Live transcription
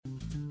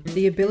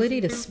The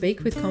ability to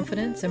speak with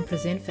confidence and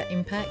present for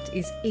impact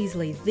is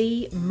easily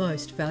the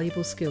most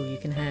valuable skill you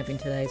can have in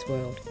today's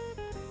world.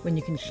 When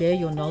you can share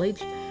your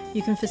knowledge,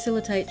 you can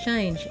facilitate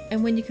change,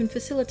 and when you can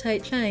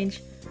facilitate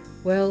change,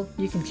 well,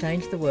 you can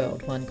change the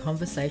world one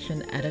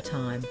conversation at a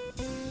time.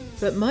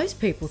 But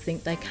most people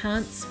think they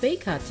can't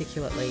speak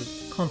articulately,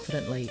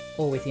 confidently,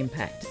 or with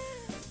impact.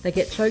 They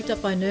get choked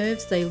up by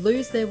nerves, they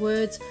lose their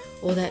words,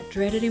 or that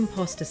dreaded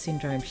imposter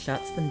syndrome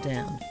shuts them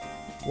down.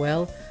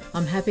 Well,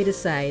 I'm happy to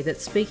say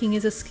that speaking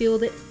is a skill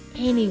that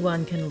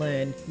anyone can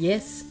learn.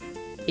 Yes,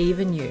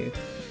 even you.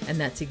 And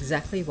that's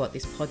exactly what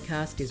this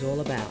podcast is all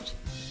about.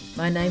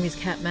 My name is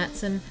Kat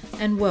Matson,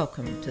 and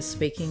welcome to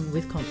Speaking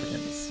with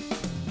Confidence.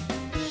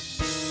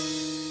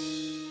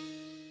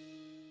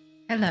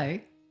 Hello.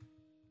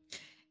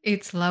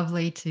 It's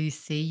lovely to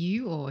see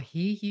you or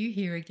hear you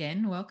here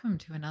again. Welcome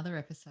to another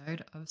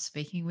episode of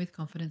Speaking with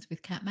Confidence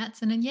with Kat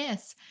Matson. And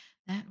yes,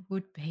 that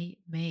would be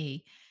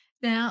me.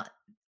 Now,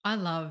 I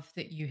love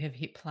that you have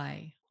hit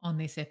play on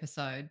this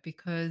episode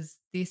because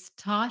this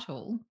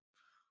title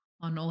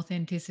on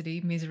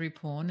authenticity, misery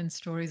porn, and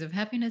stories of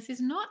happiness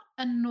is not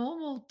a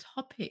normal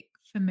topic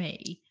for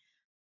me.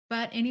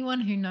 But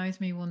anyone who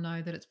knows me will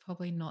know that it's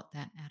probably not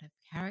that out of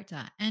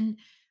character. And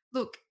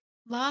look,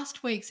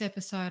 last week's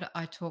episode,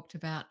 I talked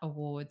about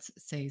awards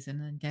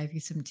season and gave you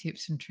some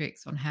tips and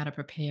tricks on how to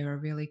prepare a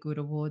really good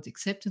awards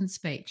acceptance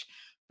speech.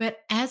 But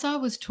as I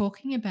was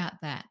talking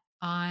about that,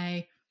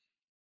 I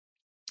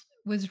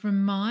was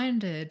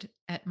reminded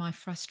at my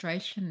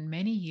frustration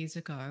many years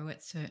ago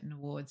at certain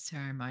awards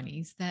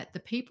ceremonies that the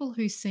people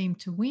who seemed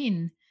to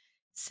win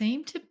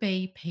seemed to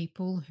be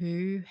people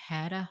who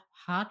had a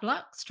hard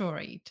luck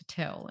story to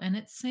tell. And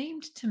it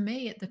seemed to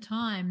me at the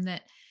time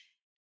that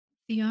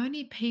the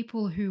only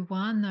people who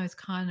won those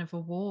kind of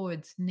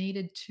awards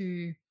needed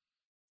to,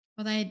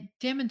 well, they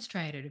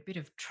demonstrated a bit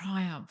of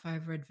triumph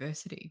over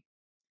adversity.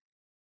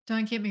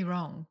 Don't get me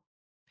wrong.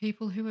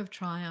 People who have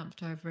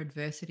triumphed over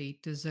adversity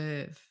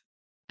deserve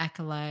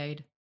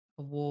accolade,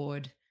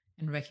 award,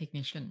 and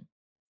recognition.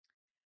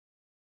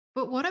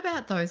 But what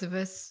about those of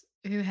us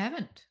who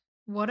haven't?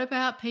 What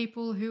about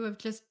people who have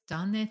just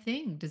done their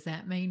thing? Does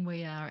that mean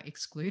we are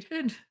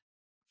excluded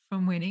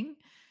from winning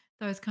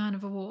those kind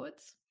of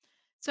awards?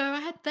 So I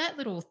had that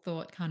little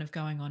thought kind of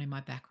going on in my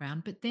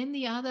background. But then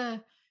the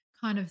other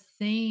kind of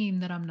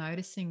theme that I'm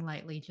noticing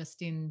lately,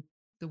 just in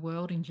the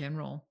world in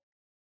general,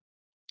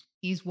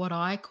 is what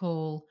I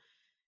call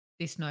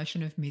this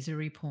notion of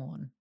misery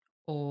porn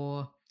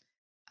or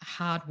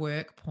hard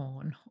work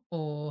porn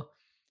or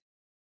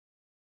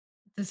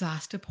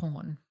disaster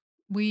porn.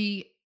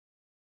 We,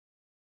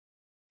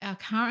 our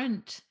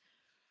current,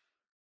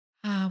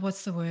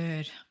 what's the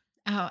word?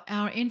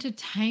 Our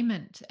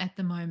entertainment at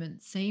the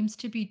moment seems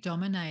to be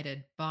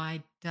dominated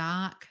by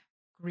dark,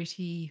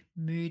 gritty,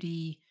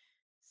 moody,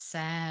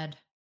 sad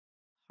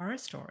horror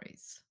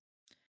stories.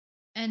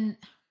 And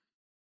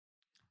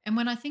And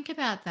when I think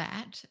about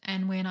that,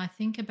 and when I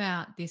think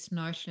about this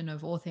notion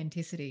of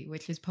authenticity,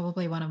 which is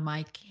probably one of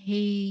my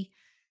key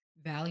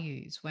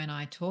values when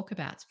I talk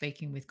about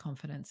speaking with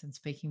confidence and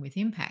speaking with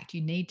impact,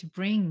 you need to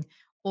bring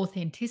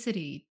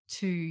authenticity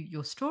to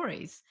your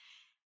stories.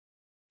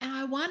 And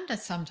I wonder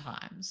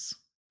sometimes,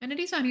 and it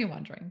is only a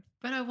wondering,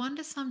 but I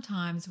wonder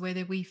sometimes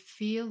whether we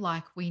feel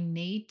like we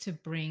need to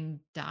bring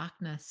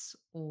darkness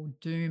or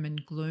doom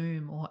and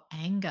gloom or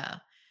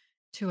anger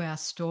to our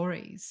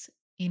stories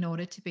in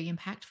order to be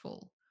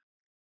impactful.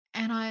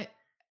 And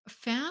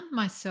found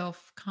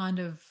myself kind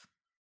of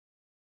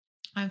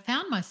I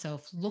found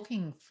myself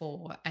looking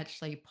for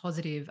actually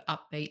positive,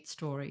 upbeat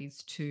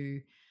stories to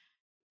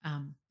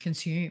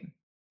consume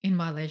in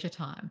my leisure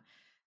time.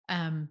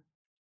 Um,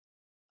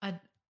 I,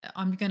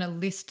 I'm going to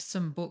list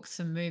some books,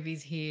 some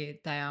movies here.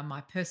 They are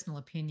my personal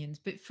opinions.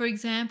 But for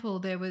example,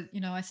 there was,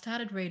 I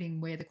started reading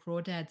Where the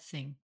Crawdads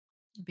Sing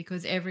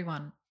because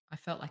I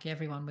felt like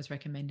everyone was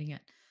recommending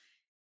it.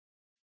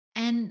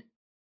 And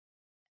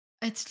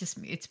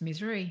it's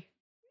misery.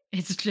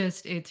 It's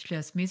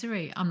just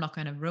misery. I'm not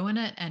gonna ruin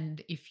it, and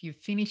if you've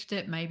finished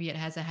it, maybe it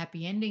has a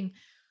happy ending,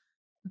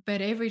 but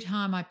every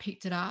time I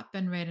picked it up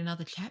and read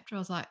another chapter, I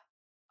was like,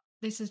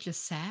 "This is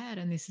just sad,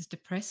 and this is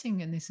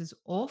depressing, and this is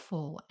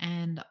awful,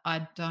 and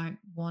I don't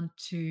want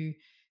to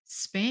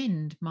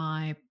spend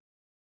my,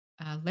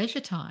 leisure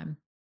time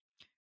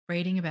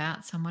reading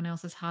about someone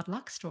else's hard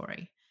luck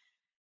story."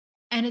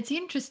 And it's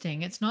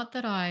interesting, it's not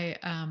that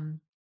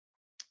I'm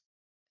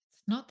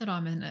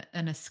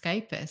an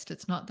escapist.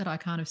 It's not that I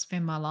kind of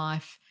spend my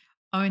life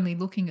only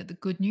looking at the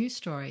good news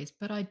stories,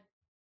 but I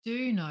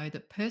do know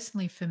that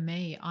personally for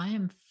me, I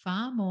am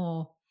far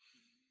more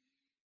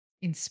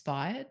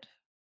inspired,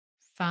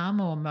 far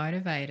more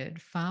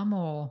motivated, far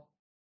more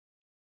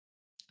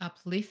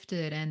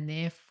uplifted, and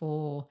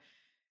therefore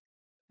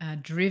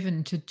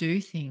driven to do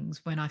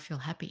things when I feel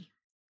happy,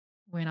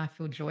 when I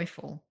feel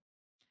joyful,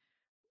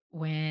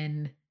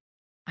 when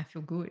I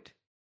feel good.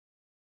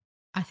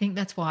 I think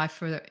that's why,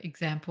 for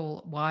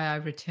example, why I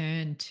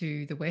return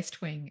to The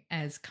West Wing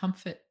as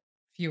comfort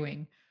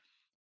viewing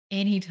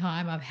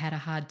anytime I've had a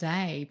hard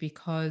day,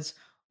 because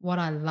what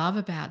I love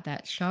about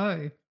that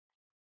show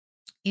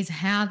is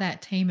how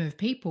that team of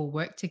people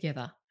work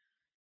together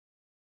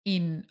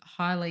in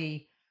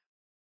highly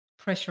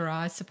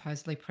pressurized,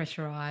 supposedly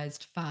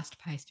pressurized, fast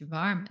paced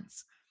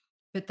environments.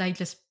 But they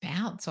just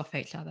bounce off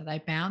each other. They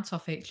bounce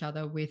off each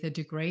other with a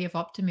degree of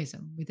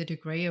optimism, with a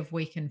degree of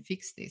we can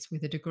fix this,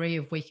 with a degree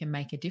of we can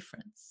make a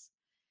difference.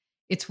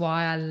 It's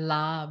why I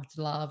loved,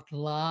 loved,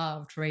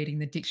 loved reading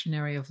the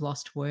Dictionary of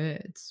Lost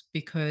Words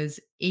because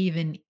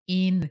even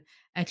in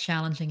a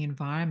challenging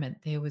environment,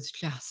 there was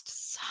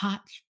just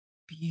such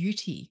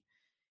beauty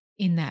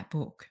in that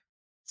book.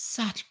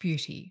 Such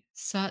beauty,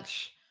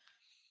 such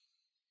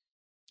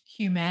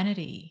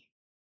humanity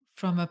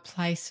from a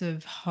place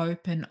of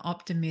hope and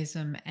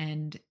optimism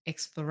and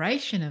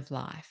exploration of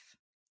life.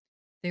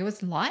 There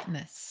was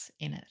lightness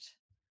in it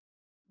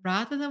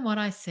rather than what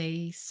I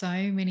see so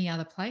many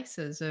other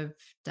places of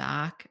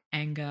dark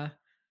anger.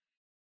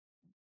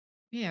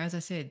 Yeah, as I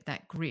said,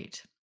 that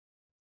grit.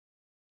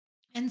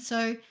 And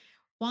so,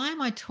 why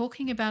am I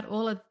talking about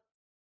all of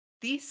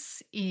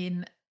this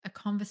in a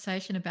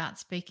conversation about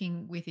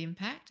speaking with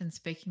impact and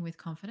speaking with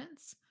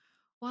confidence?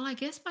 Well, I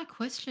guess my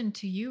question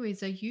to you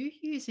is, are you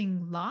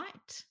using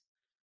light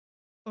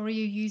or are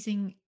you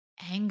using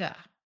anger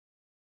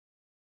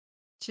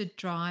to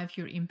drive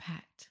your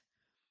impact?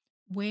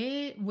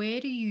 Where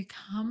do you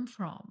come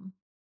from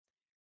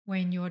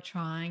when you're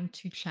trying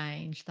to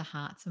change the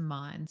hearts and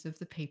minds of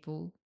the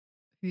people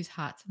whose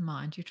hearts and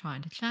minds you're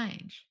trying to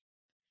change?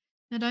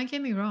 Now, don't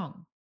get me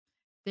wrong.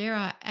 There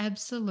are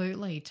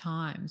absolutely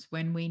times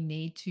when we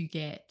need to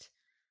get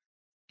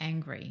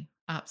angry,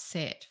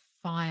 upset,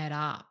 fired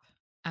up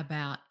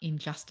about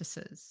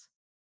injustices.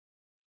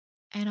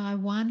 And I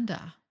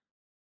wonder,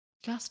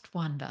 just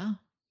wonder,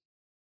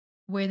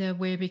 whether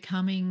we're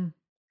becoming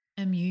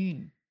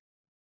immune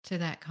to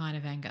that kind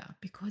of anger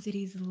because it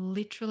is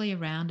literally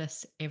around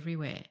us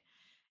everywhere.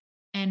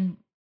 And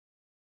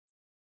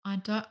I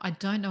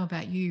don't know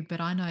about you, but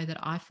I know that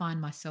I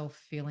find myself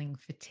feeling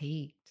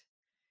fatigued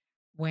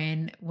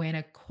when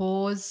a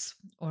cause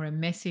or a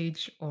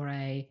message or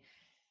a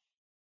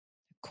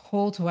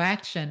call to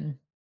action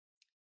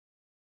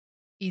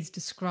is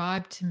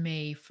described to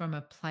me from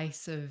a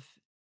place of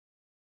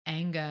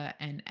anger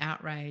and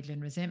outrage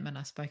and resentment.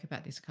 I spoke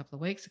about this a couple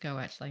of weeks ago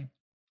actually.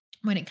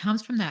 When it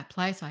comes from that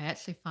place, I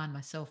actually find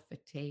myself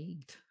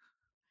fatigued.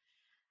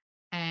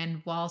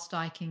 And whilst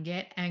I can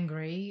get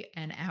angry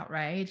and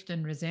outraged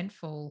and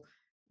resentful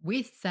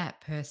with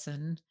that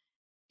person,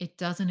 it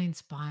doesn't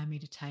inspire me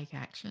to take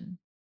action.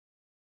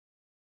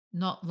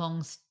 Not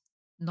long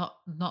not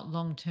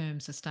long-term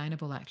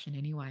sustainable action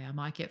anyway. I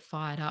might get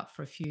fired up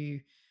for a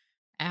few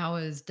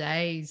hours,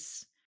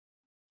 days.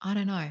 I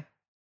don't know.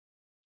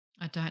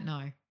 I don't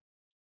know.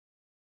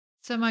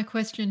 So my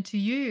question to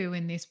you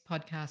in this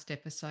podcast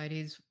episode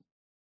is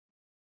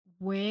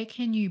where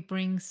can you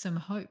bring some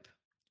hope?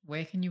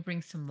 Where can you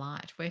bring some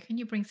light? Where can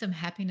you bring some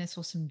happiness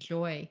or some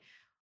joy?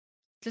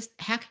 Just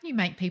how can you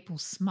make people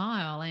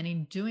smile? And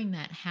in doing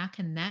that, how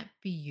can that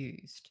be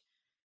used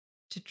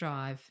to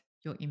drive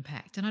your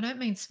impact? And I don't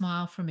mean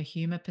smile from a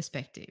humor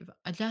perspective.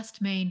 I just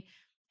mean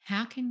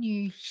how can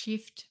you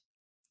shift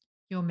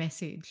your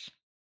message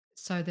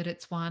so that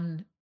it's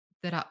one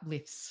that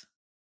uplifts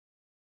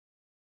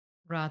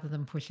rather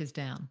than pushes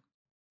down,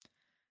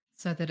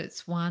 so that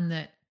it's one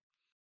that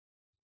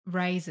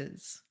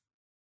raises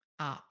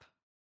up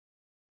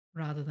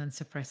rather than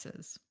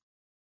suppresses.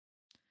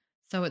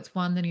 So it's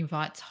one that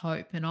invites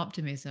hope and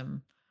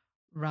optimism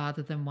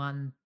rather than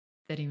one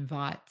that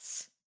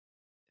invites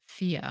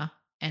fear,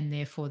 and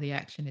therefore the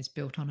action is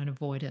built on an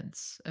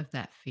avoidance of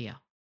that fear.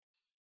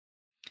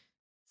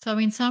 So,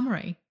 in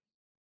summary,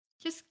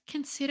 just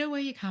consider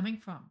where you're coming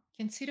from.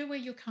 Consider where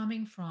you're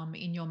coming from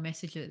in your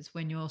messages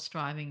when you're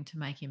striving to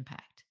make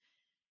impact.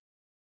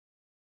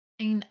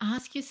 And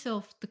ask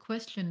yourself the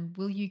question,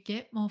 will you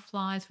get more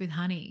flies with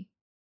honey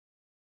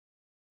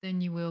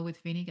than you will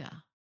with vinegar?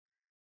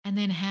 And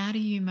then, how do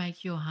you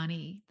make your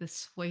honey the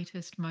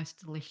sweetest, most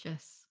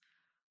delicious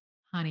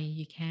honey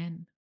you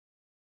can?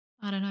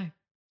 I don't know.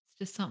 It's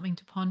just something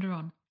to ponder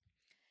on.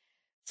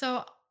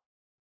 So,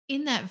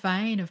 in that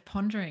vein of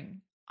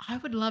pondering, I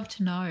would love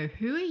to know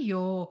who are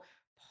your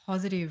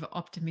positive,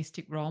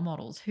 optimistic role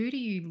models? Who do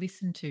you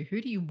listen to?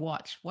 Who do you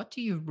watch? What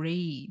do you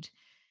read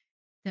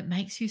that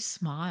makes you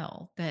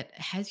smile, that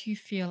has you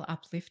feel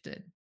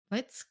uplifted?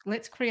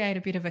 Let's create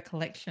a bit of a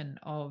collection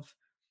of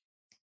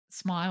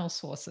smile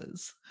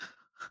sources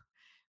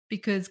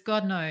because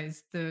God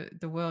knows the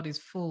world is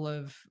full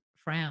of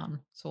frown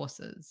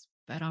sources.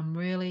 But I'm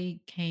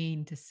really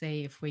keen to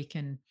see if we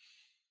can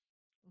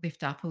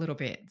lift up a little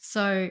bit.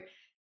 So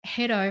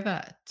head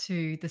over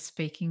to the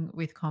Speaking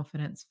with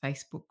Confidence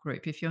Facebook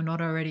group. If you're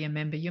not already a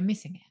member, you're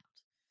missing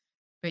out.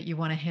 But you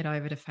want to head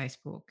over to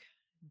Facebook,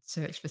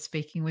 search for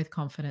Speaking with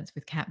Confidence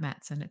with Kat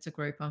Matson. It's a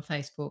group on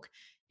Facebook.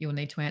 You'll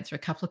need to answer a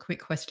couple of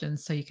quick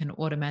questions so you can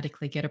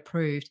automatically get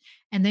approved.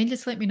 And then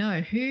just let me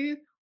know who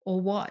or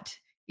what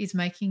is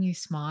making you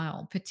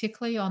smile,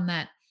 particularly on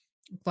that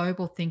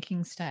global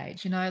thinking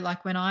stage.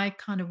 Like when I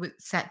kind of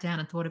sat down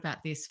and thought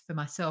about this for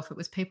myself, it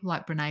was people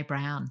like Brene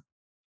Brown,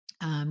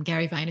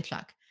 Gary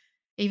Vaynerchuk,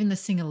 even the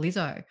singer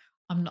Lizzo.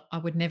 I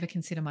would never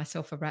consider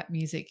myself a rap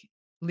music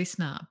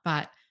listener,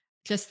 but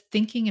just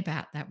thinking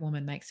about that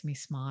woman makes me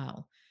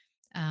smile.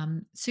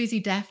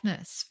 Susie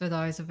Daphnis, for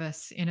those of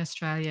us in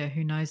Australia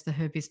who knows the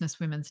Her Business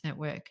Women's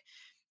Network,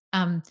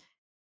 um,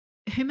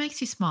 who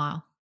makes you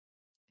smile?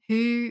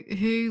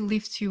 Who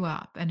lifts you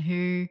up, and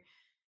who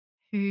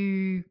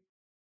I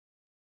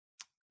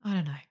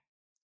don't know,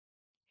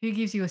 who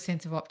gives you a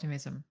sense of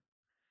optimism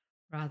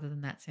rather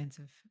than that sense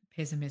of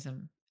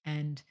pessimism,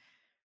 and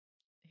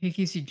who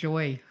gives you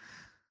joy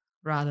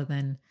rather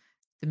than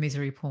the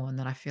misery porn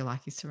that I feel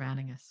like is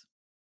surrounding us.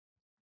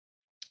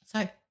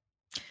 So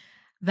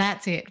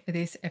that's it for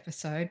this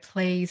episode.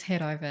 Please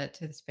head over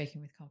to the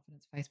Speaking with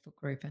Confidence Facebook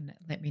group and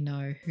let me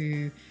know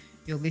who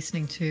you're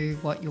listening to,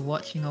 what you're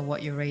watching, or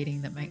what you're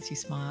reading that makes you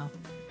smile.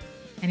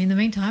 And in the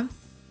meantime,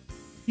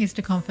 here's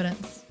to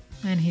confidence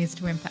and here's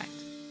to impact.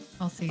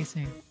 I'll see you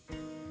soon.